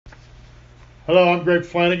Hello, I'm Greg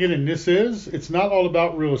Flanagan, and this is It's Not All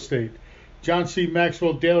About Real Estate. John C.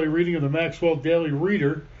 Maxwell Daily Reading of the Maxwell Daily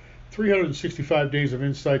Reader, 365 days of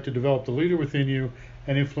insight to develop the leader within you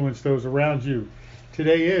and influence those around you.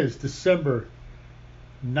 Today is December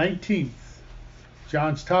 19th.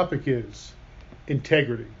 John's topic is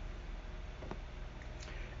integrity.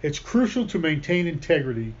 It's crucial to maintain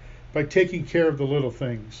integrity by taking care of the little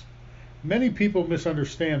things. Many people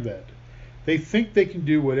misunderstand that. They think they can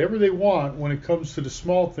do whatever they want when it comes to the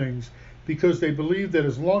small things because they believe that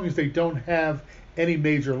as long as they don't have any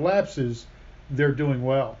major lapses, they're doing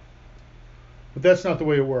well. But that's not the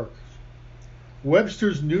way it works.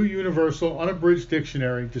 Webster's New Universal Unabridged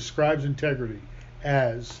Dictionary describes integrity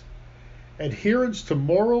as adherence to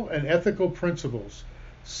moral and ethical principles,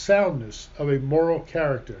 soundness of a moral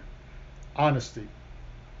character, honesty.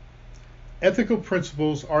 Ethical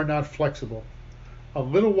principles are not flexible. A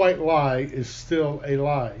little white lie is still a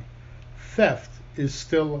lie. Theft is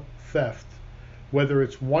still theft, whether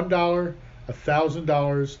it's $1,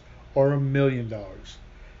 $1,000, or $1,000,000.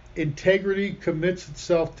 Integrity commits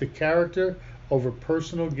itself to character over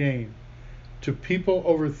personal gain, to people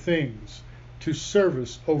over things, to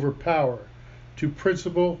service over power, to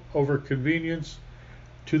principle over convenience,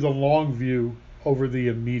 to the long view over the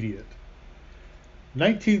immediate.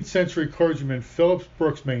 19th century clergyman Phillips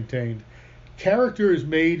Brooks maintained, character is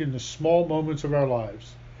made in the small moments of our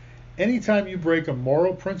lives. Anytime you break a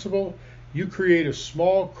moral principle, you create a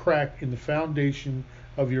small crack in the foundation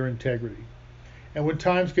of your integrity. And when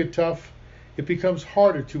times get tough, it becomes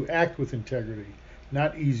harder to act with integrity,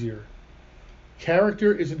 not easier.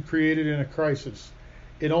 Character isn't created in a crisis.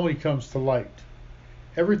 It only comes to light.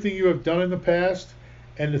 Everything you have done in the past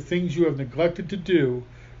and the things you have neglected to do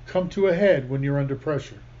come to a head when you're under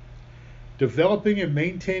pressure. Developing and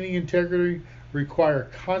maintaining integrity require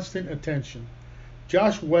constant attention.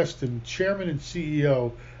 Josh Weston, chairman and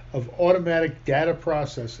CEO of Automatic Data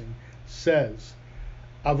Processing, says,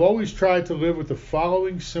 I've always tried to live with the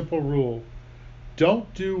following simple rule.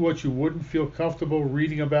 Don't do what you wouldn't feel comfortable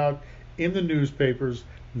reading about in the newspapers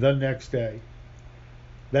the next day.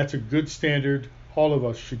 That's a good standard all of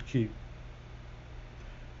us should keep.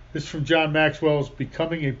 This is from John Maxwell's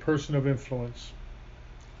Becoming a Person of Influence.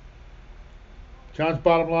 John's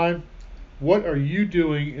bottom line, what are you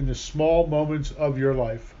doing in the small moments of your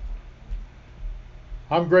life?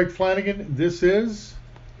 I'm Greg Flanagan. This is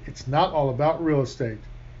It's Not All About Real Estate.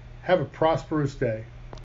 Have a prosperous day.